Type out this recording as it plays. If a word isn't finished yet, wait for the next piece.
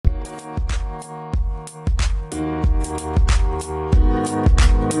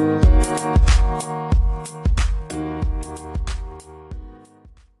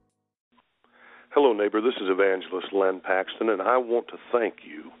neighbor. This is Evangelist Len Paxton, and I want to thank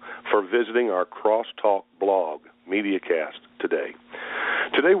you for visiting our Crosstalk blog MediaCast today.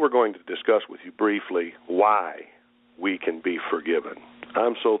 Today we're going to discuss with you briefly why we can be forgiven.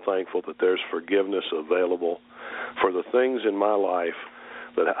 I'm so thankful that there's forgiveness available for the things in my life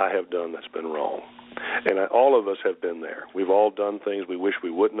that I have done that's been wrong. And all of us have been there. We've all done things we wish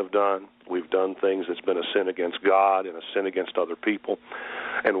we wouldn't have done. We've done things that's been a sin against God and a sin against other people.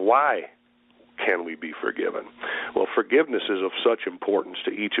 And why can we be forgiven? Well, forgiveness is of such importance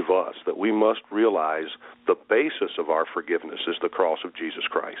to each of us that we must realize the basis of our forgiveness is the cross of Jesus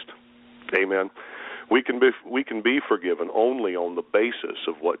Christ. Amen. We can be forgiven only on the basis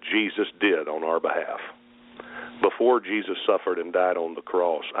of what Jesus did on our behalf. Before Jesus suffered and died on the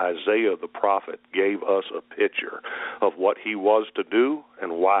cross, Isaiah the prophet gave us a picture of what he was to do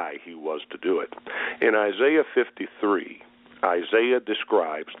and why he was to do it. In Isaiah 53, Isaiah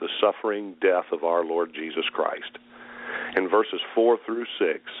describes the suffering death of our Lord Jesus Christ. In verses 4 through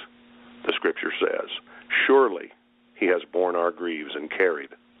 6, the scripture says, "Surely he has borne our griefs and carried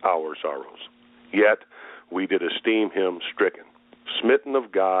our sorrows. Yet we did esteem him stricken, smitten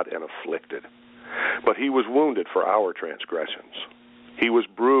of God, and afflicted. But he was wounded for our transgressions. He was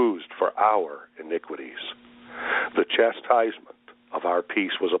bruised for our iniquities. The chastisement of our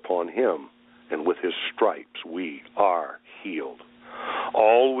peace was upon him, and with his stripes we are healed.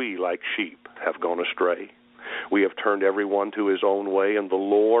 All we, like sheep, have gone astray. We have turned everyone to his own way, and the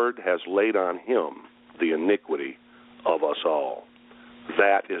Lord has laid on him the iniquity of us all."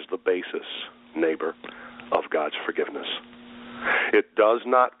 That is the basis, neighbor, of God's forgiveness. It does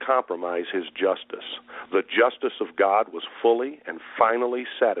not compromise his justice. The justice of God was fully and finally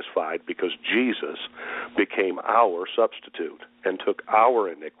satisfied because Jesus became our substitute and took our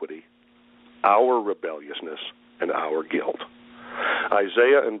iniquity, our rebelliousness, and our guilt.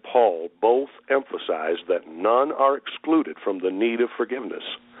 Isaiah and Paul both emphasize that none are excluded from the need of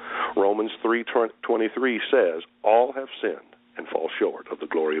forgiveness. Romans 3:23 says, "All have sinned and fall short of the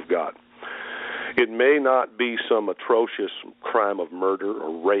glory of God." It may not be some atrocious crime of murder or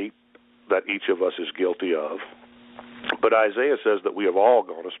rape that each of us is guilty of, but Isaiah says that we have all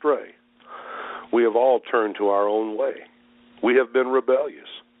gone astray. We have all turned to our own way. We have been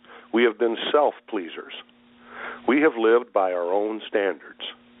rebellious. We have been self-pleasers. We have lived by our own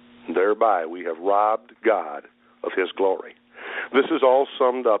standards. Thereby we have robbed God of his glory. This is all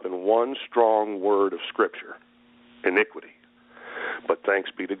summed up in one strong word of Scripture: iniquity. But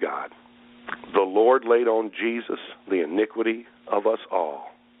thanks be to God. The Lord laid on Jesus the iniquity of us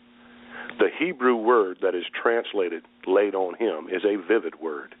all. The Hebrew word that is translated laid on him is a vivid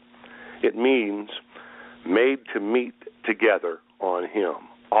word. It means made to meet together on him.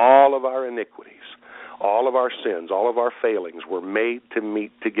 All of our iniquities, all of our sins, all of our failings were made to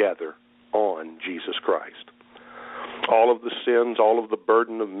meet together on Jesus Christ. All of the sins, all of the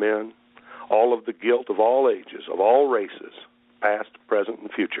burden of men, all of the guilt of all ages, of all races, past, present,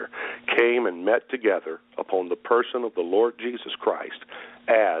 and future, came and met together upon the person of the Lord Jesus Christ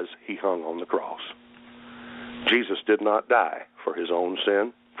as he hung on the cross. Jesus did not die for his own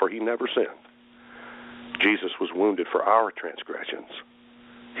sin, for he never sinned. Jesus was wounded for our transgressions.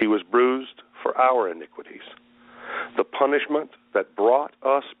 He was bruised for our iniquities. The punishment that brought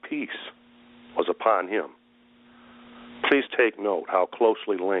us peace was upon him. Please take note how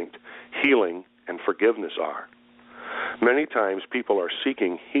closely linked healing and forgiveness are. Many times people are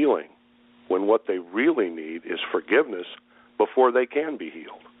seeking healing when what they really need is forgiveness before they can be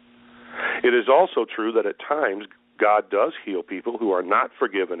healed. It is also true that at times God does heal people who are not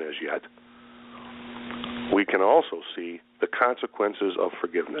forgiven as yet. We can also see the consequences of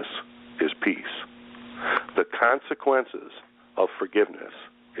forgiveness is peace. The consequences of forgiveness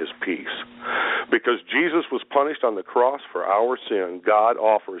is peace. Because Jesus was punished on the cross for our sin, God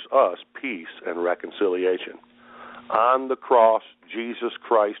offers us peace and reconciliation. On the cross, Jesus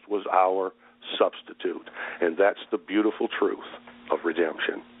Christ was our substitute, and that's the beautiful truth of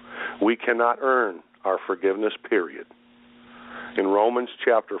redemption. We cannot earn our forgiveness, period. In Romans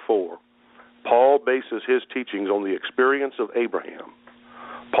chapter 4, Paul bases his teachings on the experience of Abraham.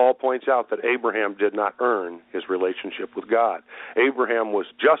 Paul points out that Abraham did not earn his relationship with God. Abraham was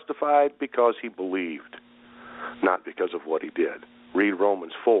justified because he believed, not because of what he did. Read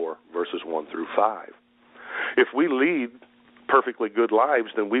Romans 4, verses 1 through 5. If we lead perfectly good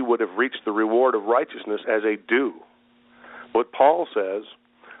lives, then we would have reached the reward of righteousness as a due. But Paul says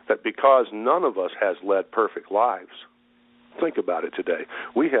that because none of us has led perfect lives, think about it today.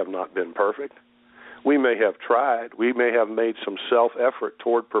 We have not been perfect. We may have tried. We may have made some self-effort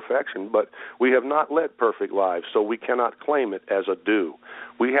toward perfection, but we have not led perfect lives, so we cannot claim it as a due.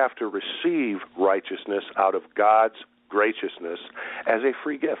 We have to receive righteousness out of God's graciousness as a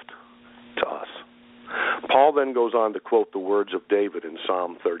free gift to us. Paul then goes on to quote the words of David in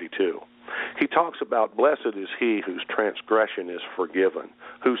Psalm 32. He talks about, "Blessed is he whose transgression is forgiven,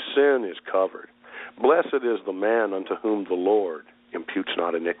 whose sin is covered. Blessed is the man unto whom the Lord imputes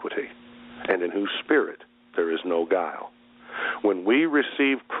not iniquity, and in whose spirit there is no guile." When we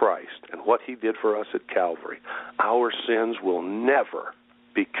receive Christ and what he did for us at Calvary, our sins will never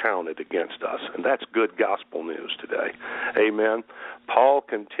be counted against us. And that's good gospel news today. Amen. Paul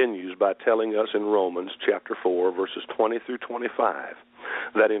continues by telling us in Romans chapter 4, verses 20 through 25,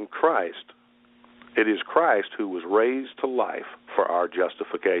 that in Christ, it is Christ who was raised to life for our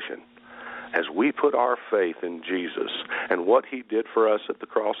justification. As we put our faith in Jesus and what he did for us at the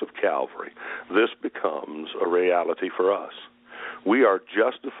cross of Calvary, this becomes a reality for us. We are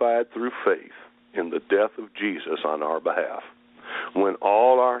justified through faith in the death of Jesus on our behalf. When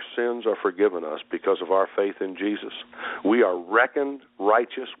all our sins are forgiven us because of our faith in Jesus, we are reckoned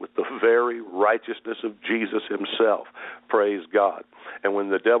righteous with the very righteousness of Jesus himself. Praise God. And when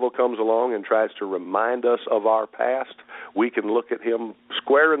the devil comes along and tries to remind us of our past, we can look at him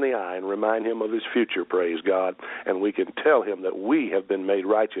square in the eye and remind him of his future, praise God, and we can tell him that we have been made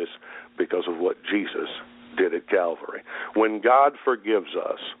righteous because of what Jesus did at Calvary. When God forgives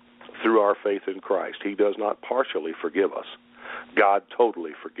us through our faith in Christ, he does not partially forgive us. God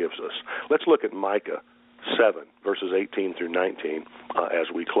totally forgives us. Let's look at Micah 7, verses 18 through 19,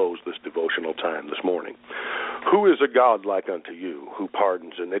 as we close this devotional time this morning. "Who is a God like unto you, who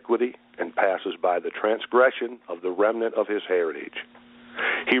pardons iniquity and passes by the transgression of the remnant of his heritage?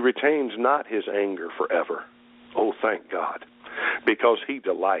 He retains not his anger forever. Oh, thank God, because he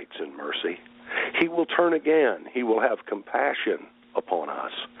delights in mercy. He will turn again. He will have compassion upon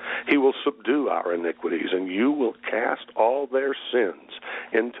us. He will subdue our iniquities, and you will cast all their sins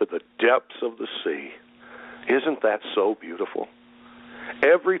into the depths of the sea." Isn't that so beautiful?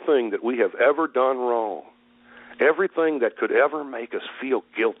 Everything that we have ever done wrong, everything that could ever make us feel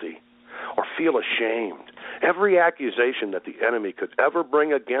guilty or feel ashamed, every accusation that the enemy could ever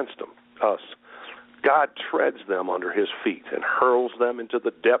bring against us, God treads them under his feet and hurls them into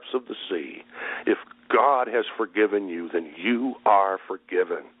the depths of the sea. If God has forgiven you, then you are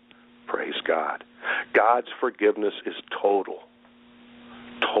forgiven. Praise God. God's forgiveness is total.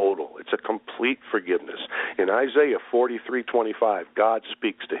 Total. It's a complete forgiveness. In Isaiah 43:25, God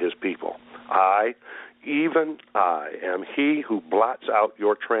speaks to his people. "I, even I, am he who blots out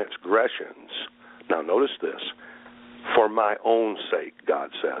your transgressions." Now notice this. "For my own sake,"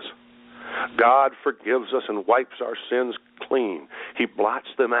 God says. God forgives us and wipes our sins clean. He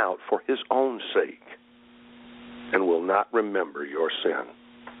blots them out for his own sake and will not remember your sin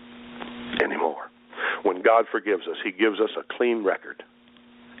anymore. When God forgives us, he gives us a clean record.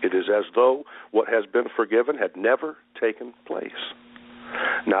 It is as though what has been forgiven had never taken place.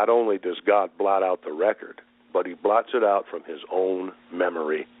 Not only does God blot out the record, but he blots it out from his own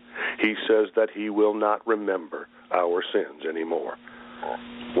memory. He says that he will not remember our sins anymore.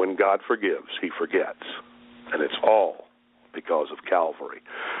 When God forgives, he forgets. And it's all because of Calvary.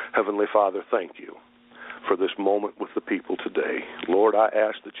 Heavenly Father, thank you for this moment with the people today. Lord, I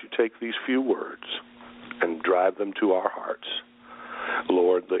ask that you take these few words and drive them to our hearts.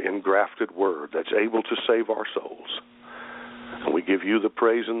 Lord, the engrafted word that's able to save our souls. And we give you the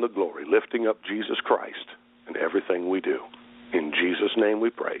praise and the glory, lifting up Jesus Christ in everything we do. In Jesus' name we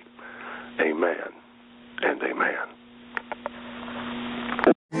pray. Amen and amen.